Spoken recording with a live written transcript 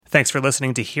Thanks for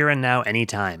listening to Here and Now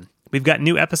Anytime. We've got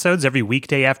new episodes every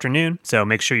weekday afternoon, so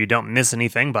make sure you don't miss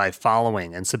anything by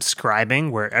following and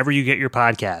subscribing wherever you get your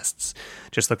podcasts.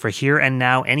 Just look for Here and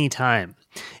Now Anytime.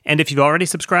 And if you've already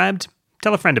subscribed,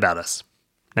 tell a friend about us.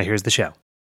 Now here's the show.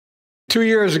 2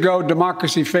 years ago,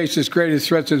 democracy faced its greatest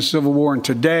threat to the Civil War, and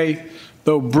today,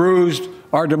 though bruised,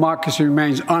 our democracy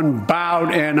remains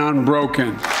unbowed and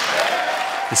unbroken.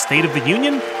 The State of the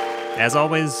Union? As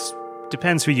always,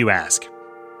 depends who you ask.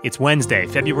 It's Wednesday,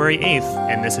 February 8th,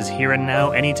 and this is Here and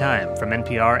Now Anytime from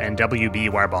NPR and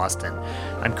WBUR Boston.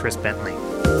 I'm Chris Bentley.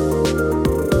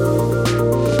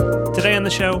 Today on the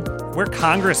show, where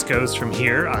Congress goes from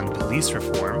here on police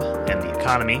reform and the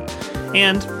economy,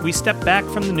 and we step back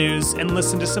from the news and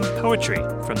listen to some poetry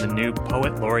from the new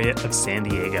Poet Laureate of San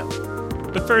Diego.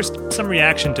 But first, some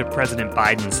reaction to President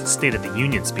Biden's State of the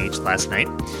Union speech last night.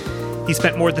 He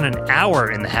spent more than an hour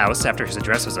in the House after his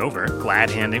address was over,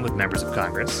 glad-handing with members of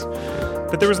Congress.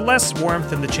 But there was less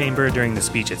warmth in the chamber during the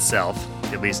speech itself,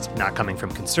 at least not coming from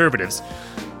conservatives.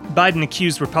 Biden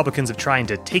accused Republicans of trying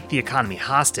to take the economy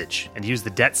hostage and use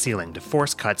the debt ceiling to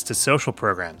force cuts to social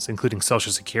programs, including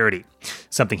Social Security,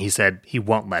 something he said he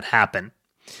won't let happen.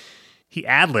 He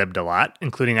ad-libbed a lot,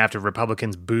 including after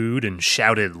Republicans booed and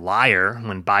shouted liar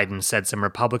when Biden said some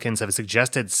Republicans have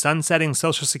suggested sunsetting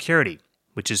Social Security,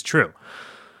 which is true.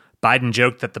 Biden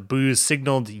joked that the boos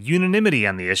signaled unanimity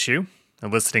on the issue,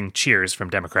 eliciting cheers from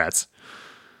Democrats.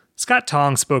 Scott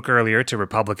Tong spoke earlier to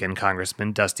Republican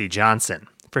Congressman Dusty Johnson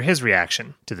for his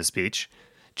reaction to the speech.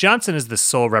 Johnson is the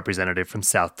sole representative from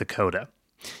South Dakota,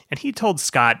 and he told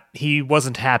Scott he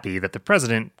wasn't happy that the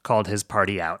president called his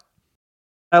party out.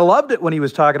 I loved it when he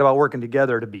was talking about working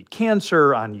together to beat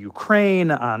cancer, on Ukraine,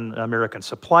 on American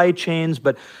supply chains,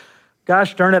 but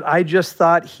gosh darn it, I just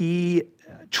thought he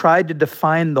tried to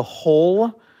define the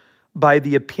whole by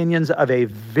the opinions of a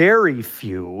very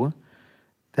few.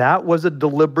 That was a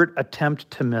deliberate attempt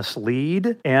to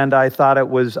mislead, and I thought it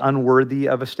was unworthy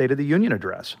of a State of the Union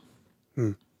address.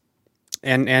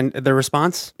 And the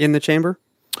response in the chamber?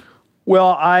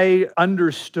 Well, I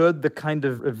understood the kind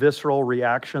of visceral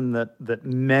reaction that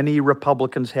many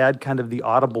Republicans had, kind of the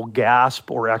audible gasp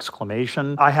or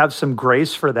exclamation. I have some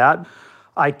grace for that.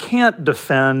 I can't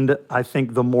defend, I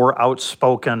think, the more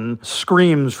outspoken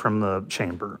screams from the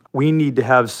chamber. We need to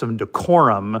have some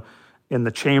decorum in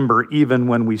the chamber, even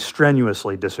when we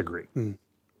strenuously disagree.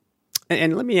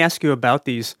 And let me ask you about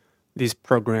these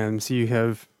programs. You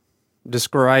have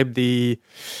described the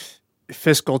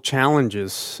fiscal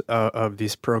challenges of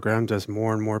these programs as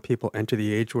more and more people enter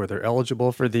the age where they're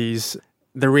eligible for these.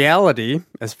 The reality,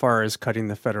 as far as cutting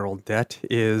the federal debt,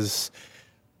 is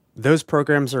those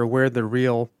programs are where the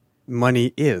real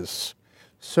money is.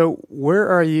 So where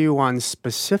are you on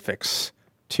specifics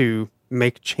to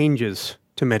make changes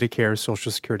to Medicare,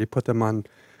 Social Security, put them on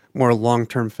more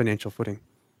long-term financial footing?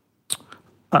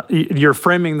 You're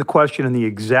framing the question in the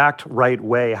exact right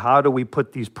way. How do we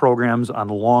put these programs on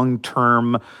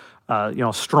long-term,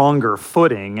 stronger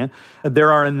footing?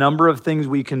 There are a number of things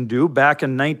we can do. Back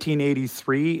in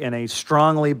 1983, in a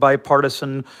strongly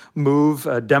bipartisan move,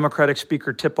 Democratic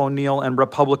Speaker Tip O'Neill and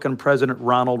Republican President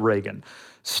Ronald Reagan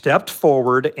stepped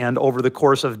forward and over the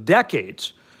course of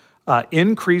decades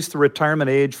increased the retirement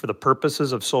age for the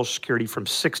purposes of Social Security from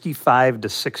 65 to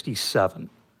 67.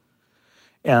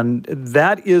 And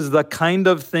that is the kind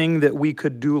of thing that we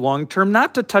could do long-term,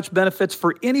 not to touch benefits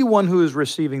for anyone who is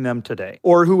receiving them today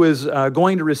or who is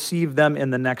going to receive them in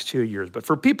the next 2 years. But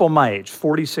for people my age,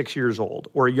 46 years old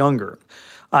or younger,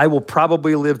 I will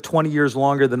probably live 20 years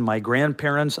longer than my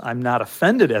grandparents. I'm not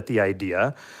offended at the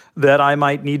idea that I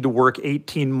might need to work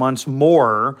 18 months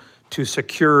more to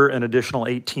secure an additional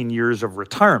 18 years of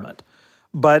retirement.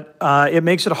 But it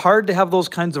makes it hard to have those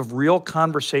kinds of real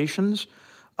conversations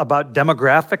about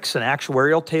demographics and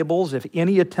actuarial tables if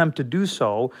any attempt to do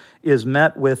so is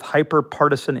met with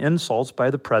hyper-partisan insults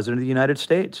by the President of the United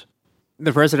States.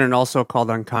 The President also called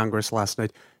on Congress last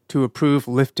night to approve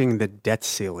lifting the debt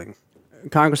ceiling.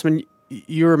 Congressman,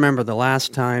 you remember the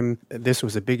last time this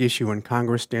was a big issue when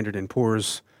Congress, Standard &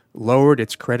 Poor's, lowered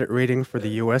its credit rating for the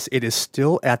U.S. It is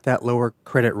still at that lower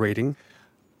credit rating.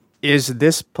 Is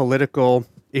this political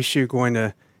issue going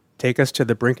to take us to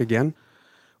the brink again?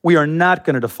 We are not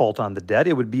going to default on the debt.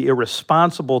 It would be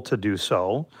irresponsible to do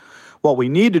so. What we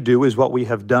need to do is what we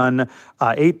have done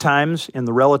 8 times in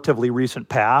the relatively recent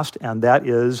past, and that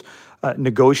is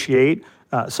negotiate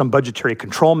some budgetary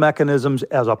control mechanisms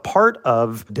as a part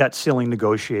of debt ceiling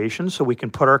negotiations so we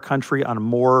can put our country on a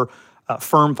more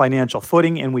firm financial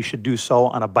footing, and we should do so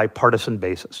on a bipartisan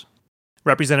basis.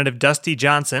 Representative Dusty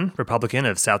Johnson, Republican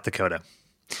of South Dakota.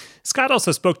 Scott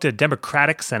also spoke to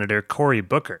Democratic Senator Cory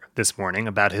Booker this morning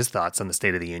about his thoughts on the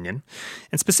State of the Union,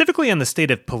 and specifically on the state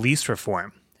of police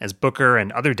reform, as Booker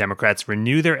and other Democrats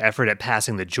renew their effort at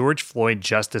passing the George Floyd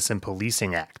Justice and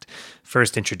Policing Act,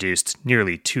 first introduced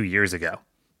nearly 2 years ago.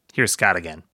 Here's Scott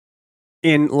again.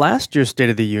 In last year's State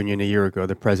of the Union a year ago,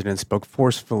 the president spoke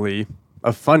forcefully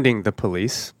of funding the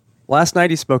police. Last night,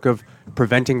 he spoke of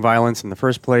preventing violence in the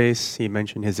first place. He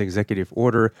mentioned his executive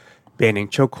order banning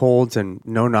chokeholds and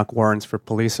no-knock warrants for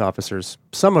police officers.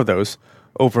 Some of those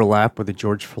overlap with the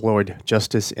George Floyd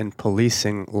Justice and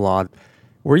Policing law.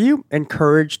 Were you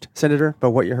encouraged, Senator, by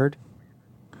what you heard?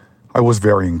 I was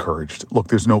very encouraged. Look,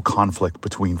 there's no conflict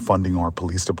between funding our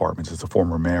police departments. As a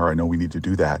former mayor, I know we need to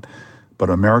do that.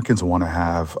 But Americans want to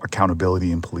have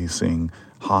accountability in policing,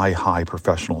 high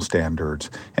professional standards,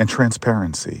 and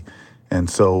transparency. And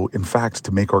so, in fact,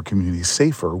 to make our communities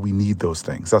safer, we need those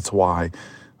things. That's why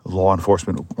law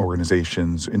enforcement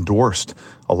organizations endorsed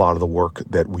a lot of the work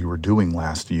that we were doing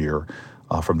last year,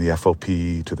 from the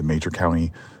FOP to the major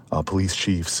county police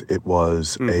chiefs. It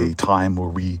was a time where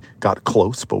we got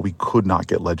close, but we could not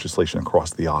get legislation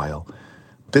across the aisle.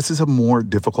 This is a more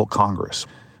difficult Congress,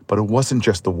 but it wasn't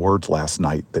just the words last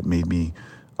night that made me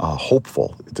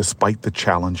hopeful. Despite the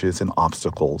challenges and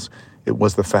obstacles, it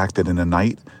was the fact that in a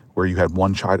night where you had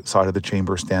one side of the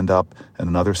chamber stand up and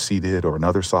another seated, or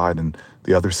another side and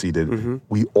the other seated,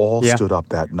 we all stood up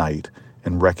that night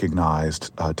and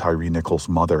recognized Tyre Nichols'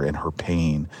 mother and her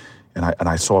pain. And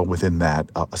I saw within that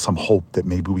some hope that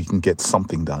maybe we can get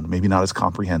something done. Maybe not as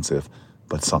comprehensive,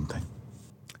 but something.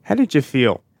 How did you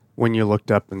feel when you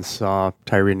looked up and saw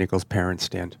Tyre Nichols' parents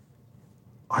stand?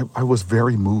 I was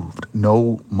very moved.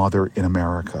 No mother in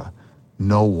America,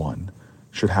 no one,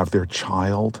 should have their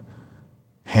child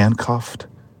handcuffed,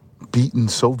 beaten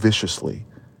so viciously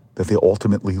that they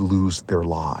ultimately lose their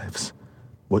lives.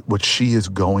 What she is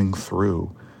going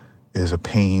through is a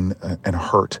pain and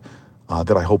hurt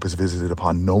that I hope is visited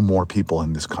upon no more people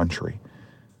in this country.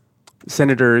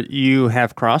 Senator, you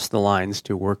have crossed the lines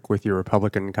to work with your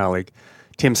Republican colleague,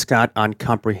 Tim Scott, on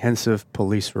comprehensive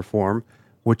police reform,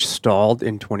 which stalled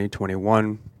in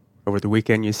 2021. Over the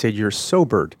weekend, you said you're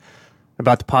sobered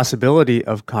about the possibility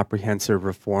of comprehensive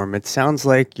reform. It sounds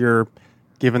like you're,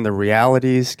 given the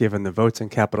realities, given the votes in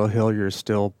Capitol Hill, you're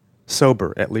still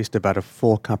sober, at least about a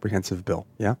full comprehensive bill.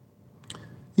 Yeah?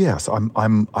 Yes,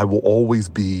 I will always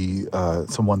be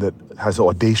someone that has an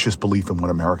audacious belief in what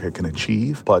America can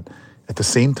achieve, but at the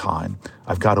same time,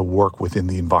 I've got to work within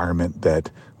the environment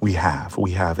that we have.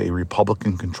 We have a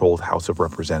Republican-controlled House of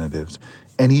Representatives.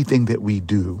 Anything that we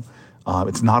do,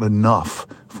 it's not enough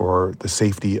for the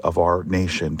safety of our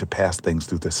nation to pass things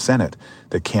through the Senate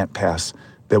that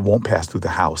won't pass through the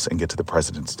House and get to the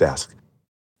president's desk.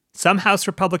 Some House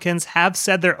Republicans have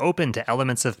said they're open to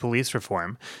elements of police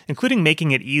reform, including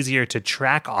making it easier to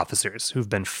track officers who've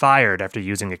been fired after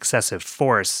using excessive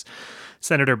force.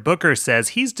 Senator Booker says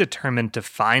he's determined to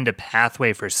find a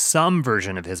pathway for some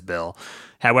version of his bill,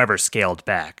 however scaled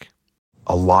back.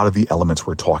 A lot of the elements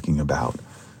we're talking about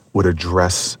would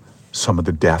address some of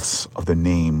the deaths of the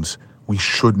names we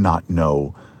should not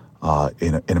know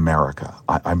in America.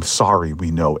 I'm sorry we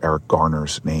know Eric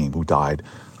Garner's name, who died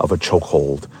of a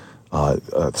chokehold.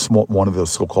 One of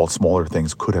those so-called smaller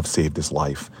things could have saved his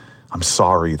life. I'm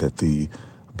sorry that the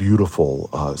beautiful,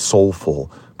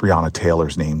 soulful Breonna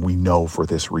Taylor's name we know for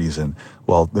this reason.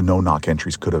 Well, the no-knock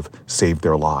entries could have saved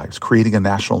their lives. Creating a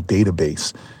national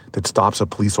database that stops a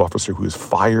police officer who is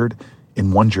fired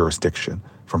in one jurisdiction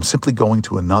from simply going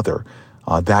to another,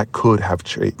 that could have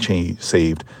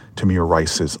saved Tamir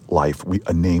Rice's life.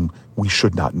 A name we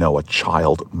should not know, a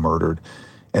child murdered.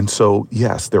 And so,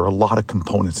 yes, there are a lot of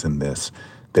components in this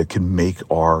that can make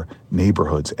our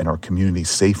neighborhoods and our communities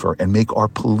safer and make our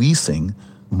policing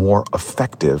more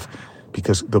effective.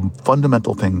 Because the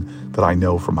fundamental thing that I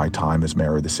know from my time as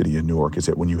mayor of the city of Newark is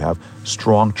that when you have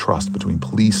strong trust between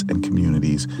police and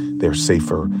communities, they're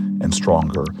safer and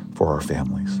stronger for our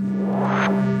families.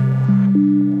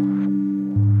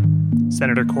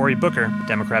 Senator Cory Booker,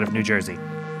 Democrat of New Jersey.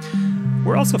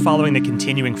 We're also following the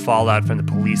continuing fallout from the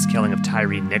police killing of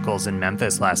Tyre Nichols in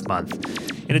Memphis last month.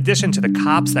 In addition to the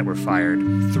cops that were fired,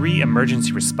 3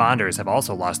 emergency responders have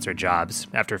also lost their jobs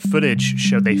after footage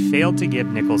showed they failed to give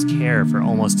Nichols care for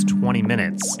almost 20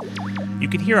 minutes. You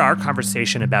can hear our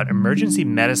conversation about emergency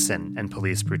medicine and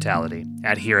police brutality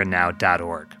at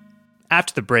hereandnow.org.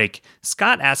 After the break,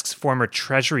 Scott asks former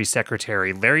Treasury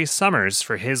Secretary Larry Summers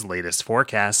for his latest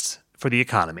forecasts for the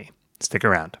economy. Stick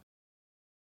around.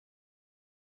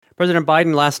 President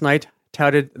Biden last night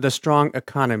touted the strong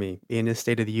economy in his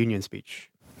State of the Union speech.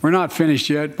 We're not finished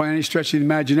yet by any stretch of the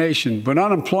imagination, but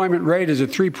unemployment rate is at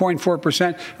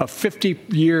 3.4%, a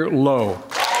 50-year low.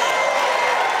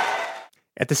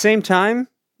 At the same time,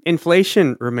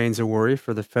 inflation remains a worry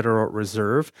for the Federal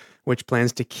Reserve, which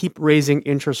plans to keep raising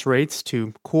interest rates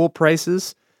to cool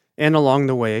prices and along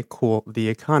the way cool the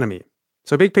economy.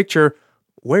 So big picture,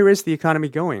 where is the economy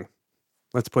going?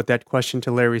 Let's put that question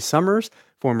to Larry Summers,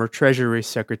 former Treasury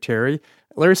Secretary.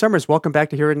 Larry Summers, welcome back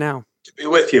to Hear It Now. To be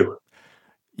with you.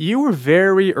 You were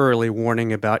very early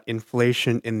warning about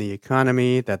inflation in the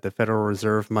economy, that the Federal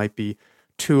Reserve might be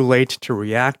too late to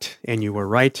react, and you were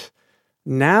right.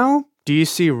 Now, do you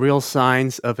see real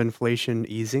signs of inflation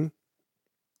easing?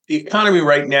 The economy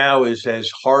right now is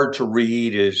as hard to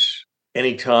read as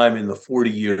any time in the 40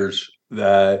 years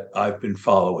that I've been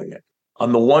following it.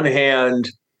 On the one hand,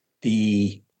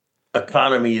 the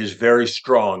economy is very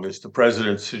strong, as the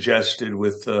president suggested,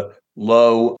 with the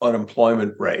low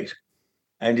unemployment rate.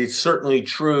 And it's certainly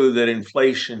true that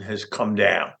inflation has come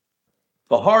down.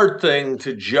 The hard thing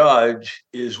to judge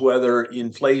is whether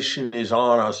inflation is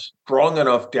on a strong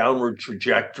enough downward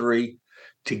trajectory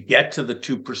to get to the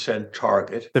 2%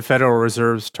 target. The Federal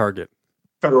Reserve's target.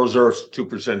 Federal Reserve's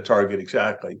 2% target,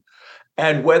 exactly.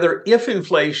 And whether if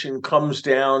inflation comes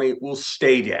down, it will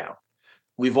stay down.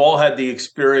 We've all had the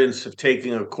experience of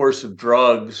taking a course of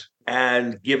drugs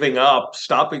and giving up,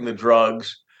 stopping the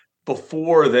drugs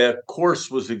before the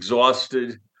course was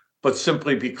exhausted, but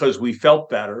simply because we felt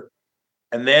better.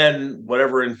 And then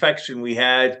whatever infection we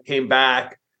had came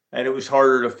back, and it was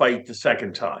harder to fight the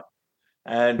second time.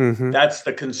 And that's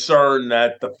the concern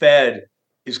that the Fed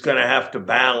is going to have to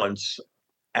balance.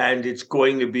 And it's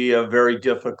going to be a very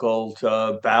difficult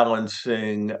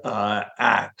balancing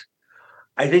act.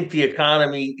 I think the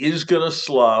economy is going to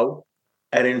slow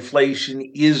and inflation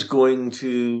is going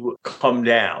to come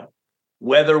down.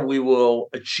 Whether we will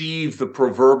achieve the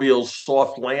proverbial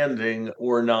soft landing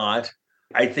or not,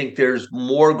 I think there's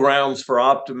more grounds for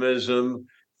optimism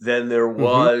than there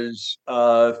was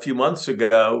a few months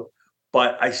ago.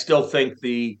 But I still think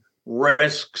the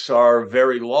risks are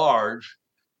very large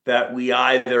that we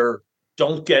either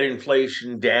don't get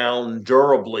inflation down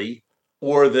durably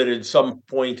or that at some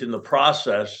point in the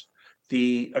process,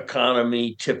 the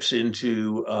economy tips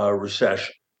into a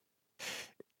recession.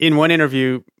 In one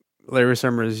interview, Larry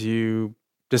Summers, you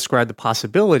described the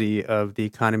possibility of the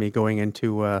economy going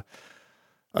into a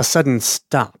sudden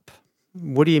stop.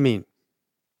 What do you mean?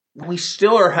 We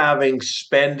still are having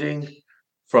spending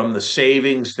from the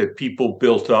savings that people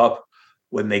built up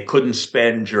when they couldn't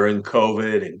spend during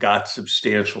COVID and got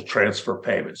substantial transfer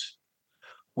payments.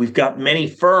 We've got many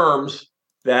firms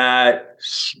that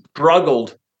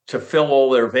struggled to fill all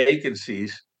their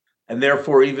vacancies, and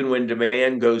therefore, even when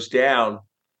demand goes down,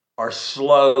 are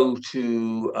slow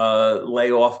to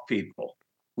lay off people.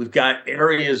 We've got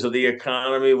areas of the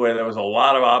economy where there was a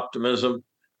lot of optimism,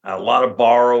 a lot of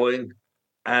borrowing,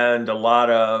 and a lot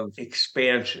of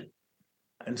expansion.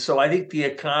 And so I think the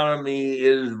economy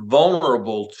is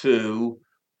vulnerable to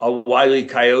a Wile E.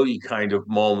 Coyote kind of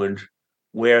moment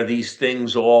where these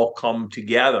things all come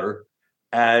together.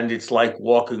 And it's like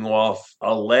walking off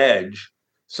a ledge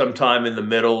sometime in the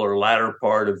middle or latter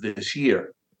part of this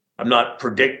year. I'm not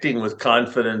predicting with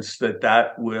confidence that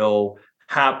that will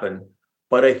happen,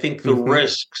 but I think the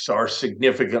risks are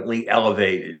significantly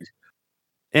elevated.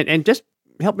 And just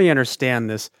help me understand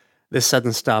this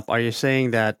sudden stop. Are you saying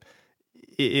that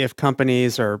if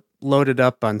companies are loaded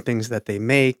up on things that they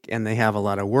make and they have a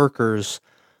lot of workers,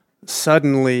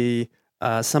 suddenly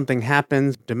something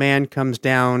happens, demand comes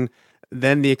down,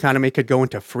 then the economy could go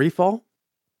into free fall?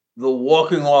 The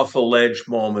walking off a ledge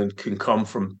moment can come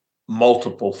from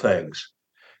multiple things.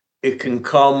 It can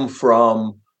come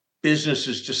from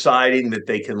businesses deciding that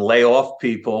they can lay off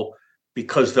people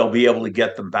because they'll be able to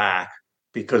get them back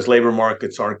because labor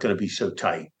markets aren't going to be so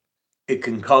tight. It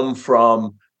can come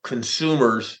from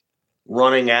consumers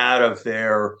running out of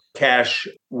their cash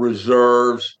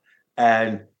reserves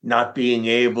and not being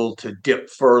able to dip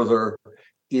further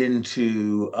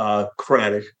into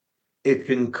credit. It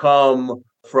can come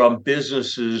from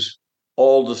businesses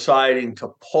all deciding to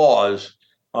pause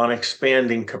on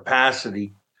expanding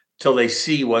capacity till they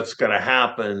see what's going to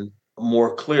happen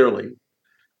more clearly.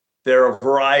 There are a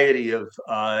variety of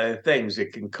things.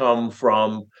 It can come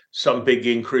from some big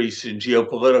increase in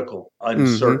geopolitical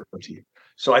uncertainty.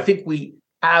 So I think we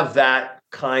have that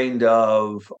kind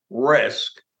of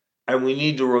risk. And we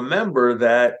need to remember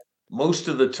that most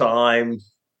of the time,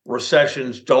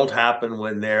 recessions don't happen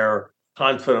when they're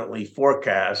confidently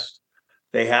forecast.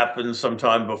 They happen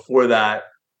sometime before that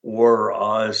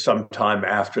or sometime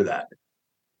after that.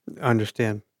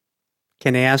 Understand.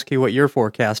 Can I ask you what your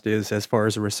forecast is as far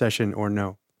as a recession or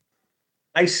no?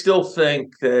 I still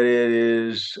think that it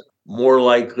is more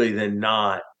likely than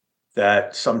not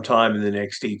that sometime in the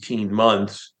next 18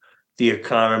 months, the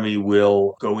economy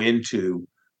will go into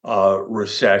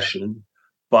recession.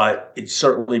 But it's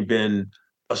certainly been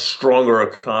a stronger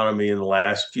economy in the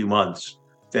last few months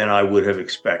than I would have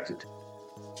expected.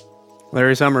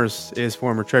 Larry Summers is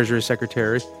former Treasury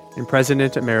Secretary and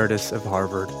President Emeritus of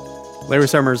Harvard. Larry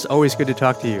Summers, always good to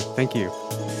talk to you. Thank you.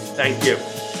 Thank you.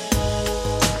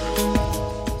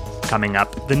 Coming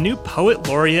up, the new Poet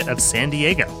Laureate of San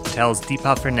Diego tells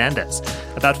Deepa Fernandez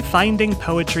about finding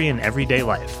poetry in everyday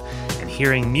life and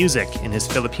hearing music in his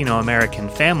Filipino-American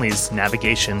family's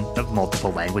navigation of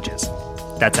multiple languages.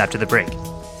 That's after the break.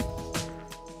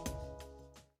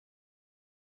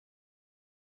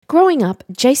 Growing up,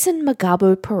 Jason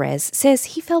Magabo Perez says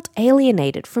he felt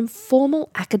alienated from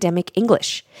formal academic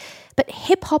English. But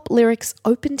hip-hop lyrics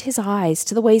opened his eyes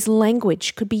to the ways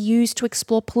language could be used to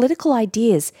explore political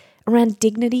ideas around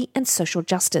dignity and social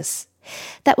justice.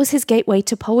 That was his gateway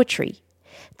to poetry.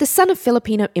 The son of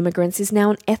Filipino immigrants is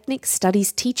now an ethnic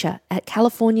studies teacher at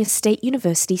California State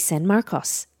University San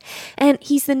Marcos. And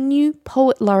he's the new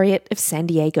Poet Laureate of San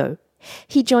Diego.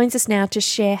 He joins us now to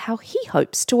share how he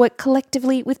hopes to work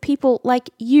collectively with people like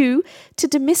you to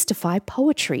demystify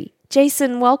poetry.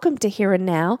 Jason, welcome to Here and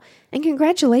Now, and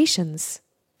congratulations.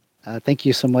 Thank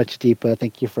you so much, Deepa.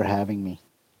 Thank you for having me.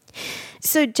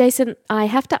 So, Jason, I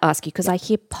have to ask you, because I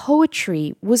hear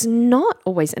poetry was not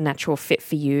always a natural fit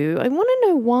for you. I want to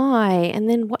know why, and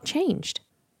then what changed?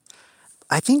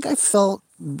 I think I felt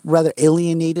rather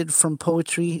alienated from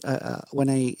poetry. When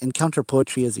I encountered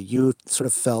poetry as a youth, sort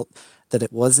of felt that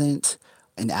it wasn't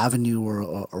an avenue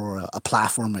or a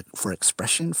platform for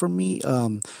expression for me.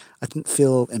 I didn't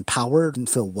feel empowered, didn't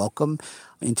feel welcome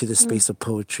into the space of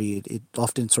poetry. It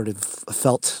often sort of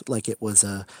felt like it was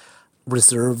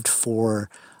reserved for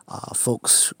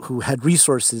folks who had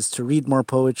resources to read more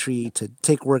poetry, to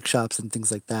take workshops and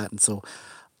things like that. And so,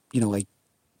 I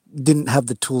didn't have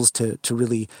the tools to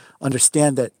really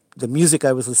understand that the music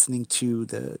I was listening to,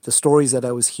 the stories that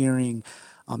I was hearing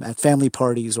at family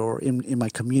parties or in my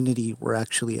community were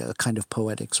actually a kind of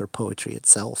poetics or poetry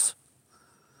itself.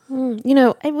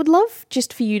 I would love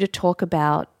just for you to talk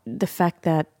about the fact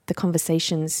that the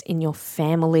conversations in your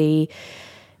family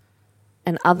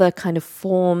and other kind of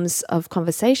forms of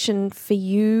conversation for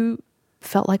you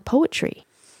felt like poetry.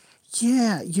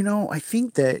 Yeah, I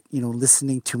think that,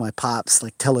 listening to my pops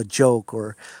like tell a joke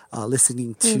or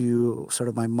listening to sort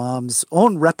of my mom's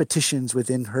own repetitions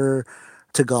within her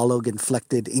Tagalog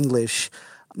inflected English,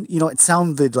 it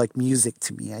sounded like music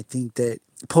to me. I think that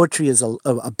poetry is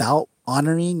about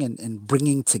honoring and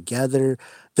bringing together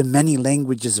the many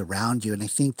languages around you. And I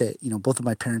think that, both of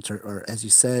my parents are, as you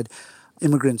said,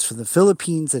 immigrants from the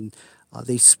Philippines, and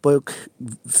they spoke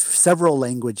several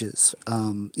languages,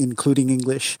 including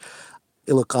English,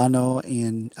 Ilocano,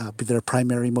 and their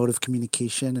primary mode of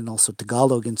communication, and also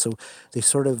Tagalog. And so they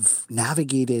sort of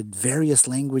navigated various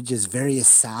languages, various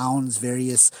sounds,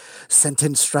 various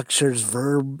sentence structures,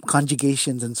 verb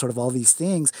conjugations, and sort of all these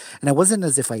things. And it wasn't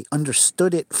as if I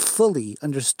understood it fully,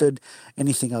 understood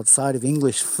anything outside of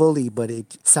English fully, but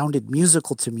it sounded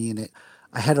musical to me, and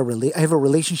I have a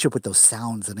relationship with those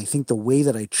sounds, and I think the way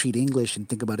that I treat English and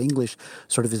think about English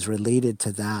sort of is related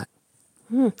to that.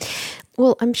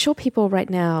 Well, I'm sure people right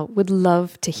now would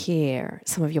love to hear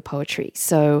some of your poetry.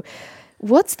 So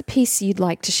what's the piece you'd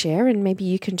like to share? And maybe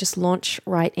you can just launch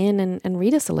right in and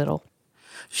read us a little.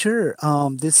 Sure.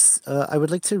 I would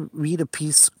like to read a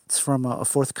piece from a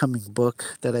forthcoming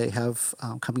book that I have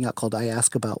coming out called I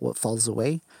Ask About What Falls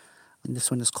Away. And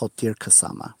this one is called Dear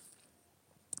Kasama.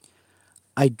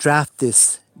 I draft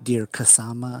this, dear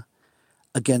Kasama,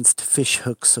 against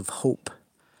fishhooks of hope.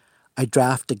 I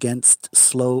draft against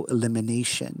slow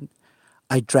elimination.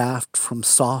 I draft from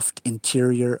soft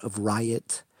interior of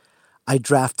riot. I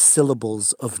draft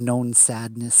syllables of known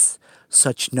sadness,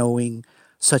 such knowing,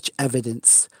 such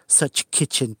evidence, such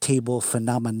kitchen table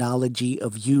phenomenology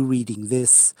of you reading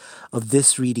this, of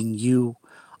this reading you.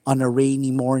 On a rainy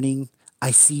morning,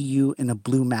 I see you in a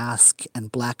blue mask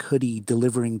and black hoodie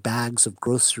delivering bags of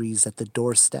groceries at the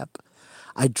doorstep.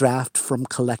 I draft from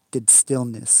collected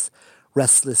stillness,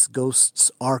 restless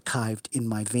ghosts archived in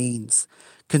my veins.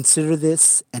 Consider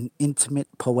this an intimate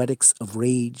poetics of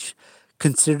rage.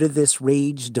 Consider this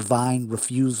rage divine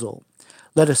refusal.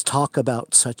 Let us talk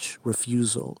about such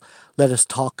refusal. Let us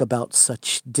talk about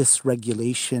such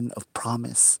dysregulation of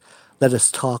promise. Let us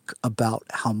talk about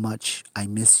how much I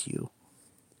miss you.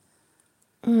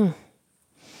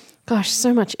 Gosh,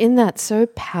 so much in that, so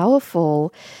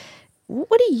powerful.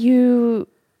 What are you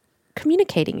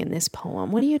communicating in this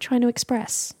poem? What are you trying to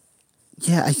express?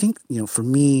 Yeah, I think, for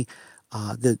me,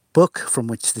 the book from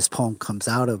which this poem comes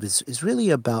out of is really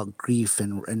about grief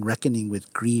and reckoning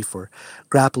with grief, or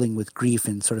grappling with grief,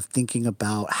 and sort of thinking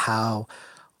about how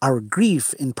our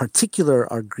grief, in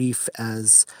particular, our grief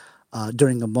as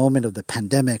during a moment of the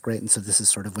pandemic, right? And so this is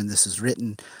sort of when this is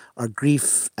written, our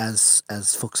grief as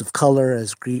folks of color,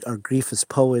 our grief as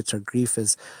poets, our grief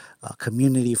as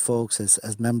community folks,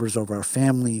 as members of our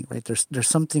family, right? There's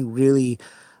something really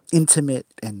intimate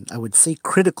and I would say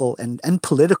critical and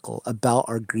political about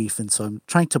our grief. And so I'm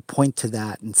trying to point to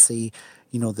that and say,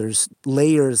 there's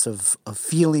layers of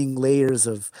feeling, layers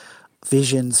of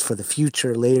visions for the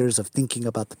future, layers of thinking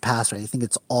about the past, right? I think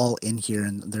it's all in here.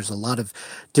 And there's a lot of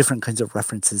different kinds of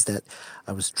references that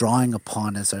I was drawing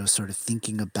upon as I was sort of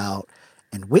thinking about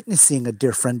and witnessing a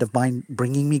dear friend of mine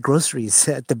bringing me groceries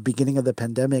at the beginning of the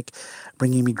pandemic,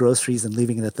 bringing me groceries and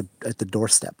leaving it at the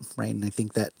doorstep, right? And I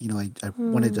think that, I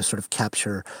wanted to sort of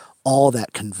capture all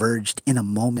that converged in a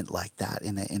moment like that,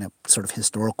 in a sort of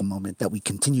historical moment that we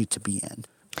continue to be in.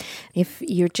 If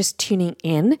you're just tuning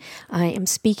in, I am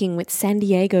speaking with San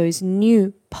Diego's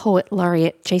new poet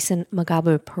laureate, Jason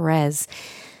Mugabo Perez.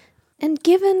 And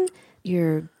given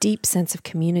your deep sense of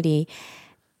community,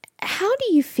 how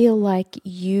do you feel like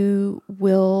you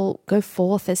will go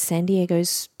forth as San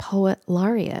Diego's poet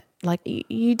laureate? Like,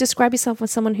 you describe yourself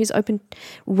as someone who's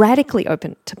radically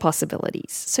open to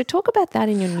possibilities. So talk about that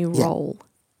in your new role.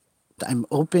 I'm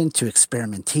open to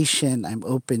experimentation. I'm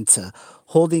open to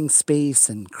holding space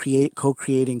and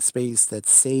co-creating space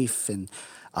that's safe and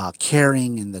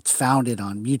caring, and that's founded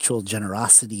on mutual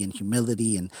generosity and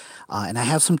humility. And I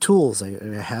have some tools. I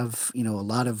have, a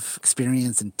lot of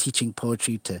experience in teaching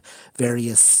poetry to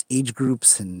various age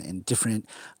groups and different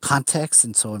contexts.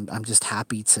 And so I'm just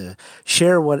happy to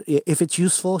share if it's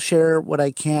useful, share what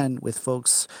I can with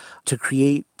folks to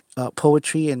create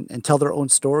poetry and tell their own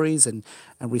stories and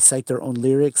recite their own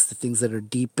lyrics, the things that are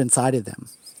deep inside of them.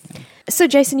 So,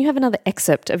 Jason, you have another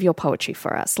excerpt of your poetry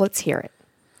for us. Let's hear it.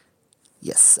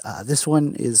 Yes, this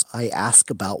one is I Ask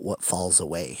About What Falls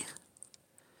Away.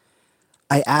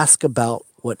 I ask about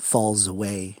what falls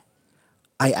away.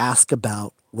 I ask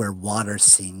about where water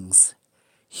sings.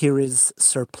 Here is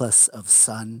surplus of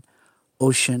sun,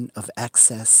 ocean of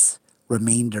excess,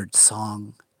 remaindered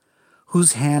song.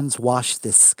 Whose hands wash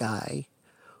this sky?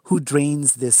 Who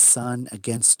drains this sun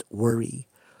against worry?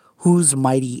 Whose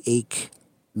mighty ache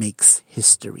makes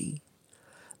history?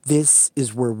 This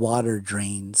is where water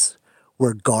drains,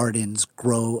 where gardens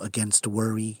grow against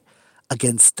worry,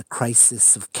 against the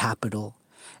crisis of capital.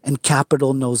 And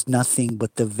capital knows nothing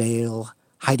but the veil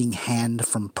hiding hand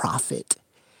from profit.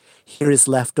 Here is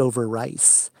leftover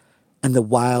rice and the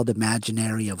wild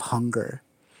imaginary of hunger.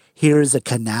 Here is a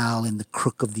canal in the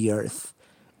crook of the earth,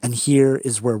 and here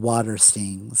is where water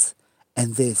sings.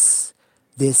 And this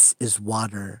is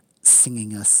water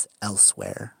singing us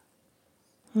elsewhere.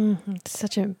 It's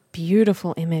such a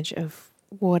beautiful image of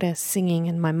water singing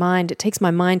in my mind. It takes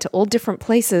my mind to all different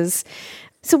places.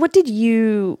 So what did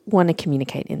you want to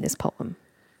communicate in this poem?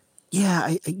 Yeah,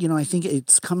 I think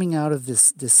it's coming out of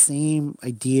this same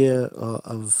idea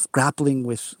of grappling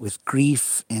with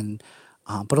grief and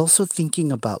but also thinking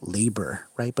about labor,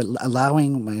 right? But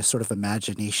allowing my sort of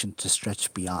imagination to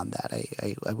stretch beyond that.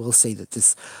 I will say that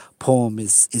this poem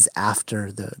is after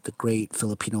the great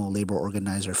Filipino labor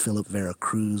organizer, Philip Vera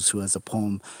Cruz, who has a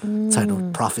poem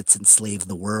titled Prophets Enslave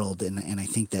the World. And I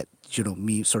think that,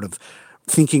 me sort of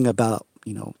thinking about,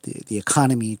 the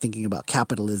economy, thinking about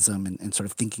capitalism and sort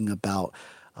of thinking about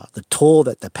the toll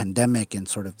that the pandemic and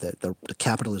sort of the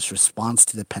capitalist response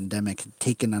to the pandemic had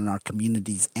taken on our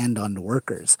communities and on the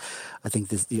workers. I think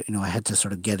this, I had to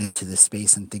sort of get into this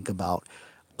space and think about,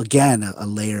 again, a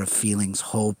layer of feelings,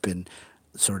 hope, and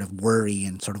sort of worry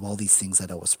and sort of all these things that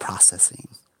I was processing.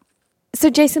 So,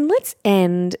 Jason, let's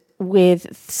end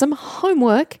with some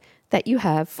homework that you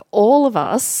have for all of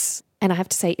us. And I have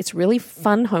to say, it's really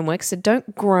fun homework, so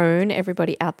don't groan,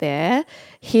 everybody out there.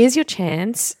 Here's your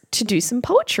chance to do some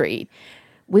poetry.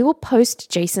 We will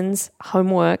post Jason's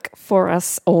homework for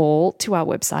us all to our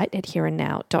website at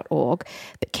hereandnow.org.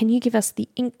 But can you give us the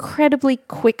incredibly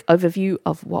quick overview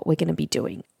of what we're going to be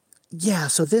doing? Yeah,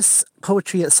 so this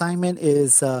poetry assignment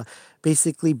is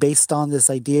basically based on this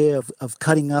idea of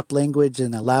cutting up language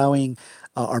and allowing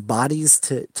our bodies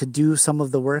to do some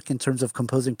of the work in terms of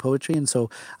composing poetry. And so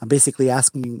I'm basically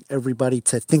asking everybody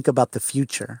to think about the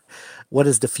future. What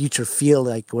does the future feel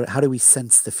like? How do we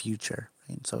sense the future?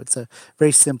 And so it's a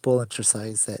very simple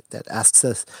exercise that asks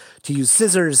us to use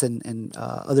scissors and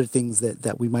other things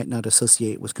that we might not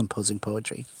associate with composing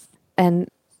poetry. And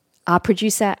Our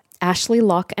producer, Ashley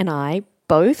Locke, and I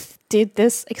both did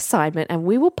this assignment, and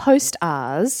we will post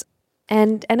ours.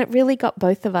 And it really got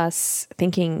both of us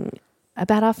thinking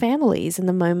about our families and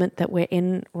the moment that we're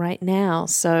in right now.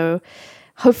 So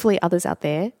hopefully others out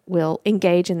there will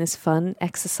engage in this fun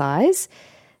exercise.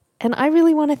 And I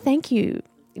really want to thank you.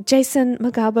 Jason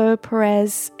Magabo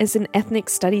Perez is an ethnic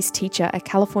studies teacher at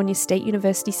California State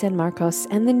University San Marcos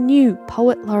and the new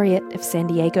Poet Laureate of San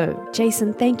Diego.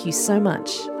 Jason, thank you so much.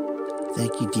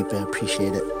 Thank you, Deepa.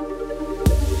 Appreciate it.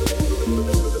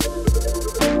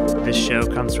 This show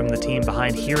comes from the team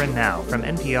behind Here and Now from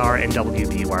NPR and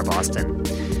WBUR Boston.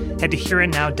 Head to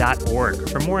hereandnow.org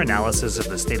for more analysis of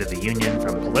the State of the Union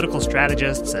from political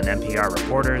strategists and NPR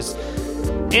reporters.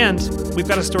 And we've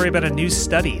got a story about a new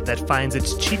study that finds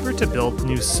it's cheaper to build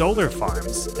new solar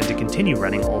farms than to continue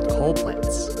running old coal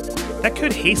plants. That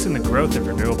could hasten the growth of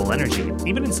renewable energy,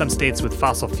 even in some states with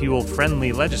fossil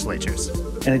fuel-friendly legislatures.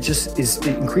 And it just is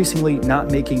increasingly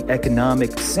not making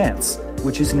economic sense,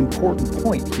 which is an important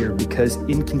point here because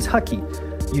in Kentucky,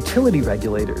 utility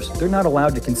regulators, they're not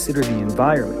allowed to consider the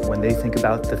environment when they think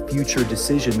about the future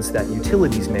decisions that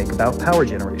utilities make about power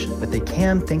generation. But they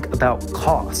can think about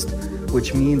cost,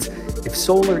 which means if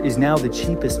solar is now the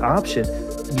cheapest option,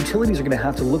 utilities are going to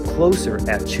have to look closer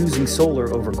at choosing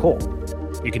solar over coal.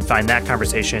 You can find that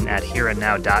conversation at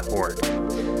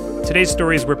hereandnow.org. Today's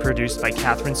stories were produced by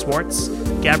Catherine Swartz,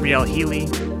 Gabrielle Healy,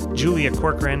 Julia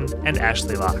Corcoran, and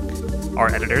Ashley Locke.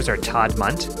 Our editors are Todd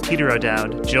Munt, Peter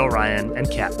O'Dowd, Jill Ryan, and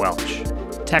Kat Welch.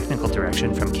 Technical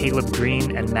direction from Caleb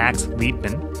Green and Max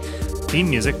Liebman. Theme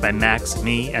music by Max,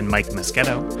 me, and Mike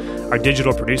Moschetto. Our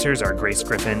digital producers are Grace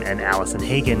Griffin and Allison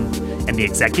Hagen, and the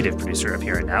executive producer of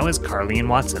Here and Now is Carleen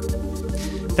Watson.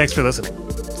 Thanks for listening.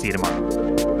 See you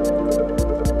tomorrow.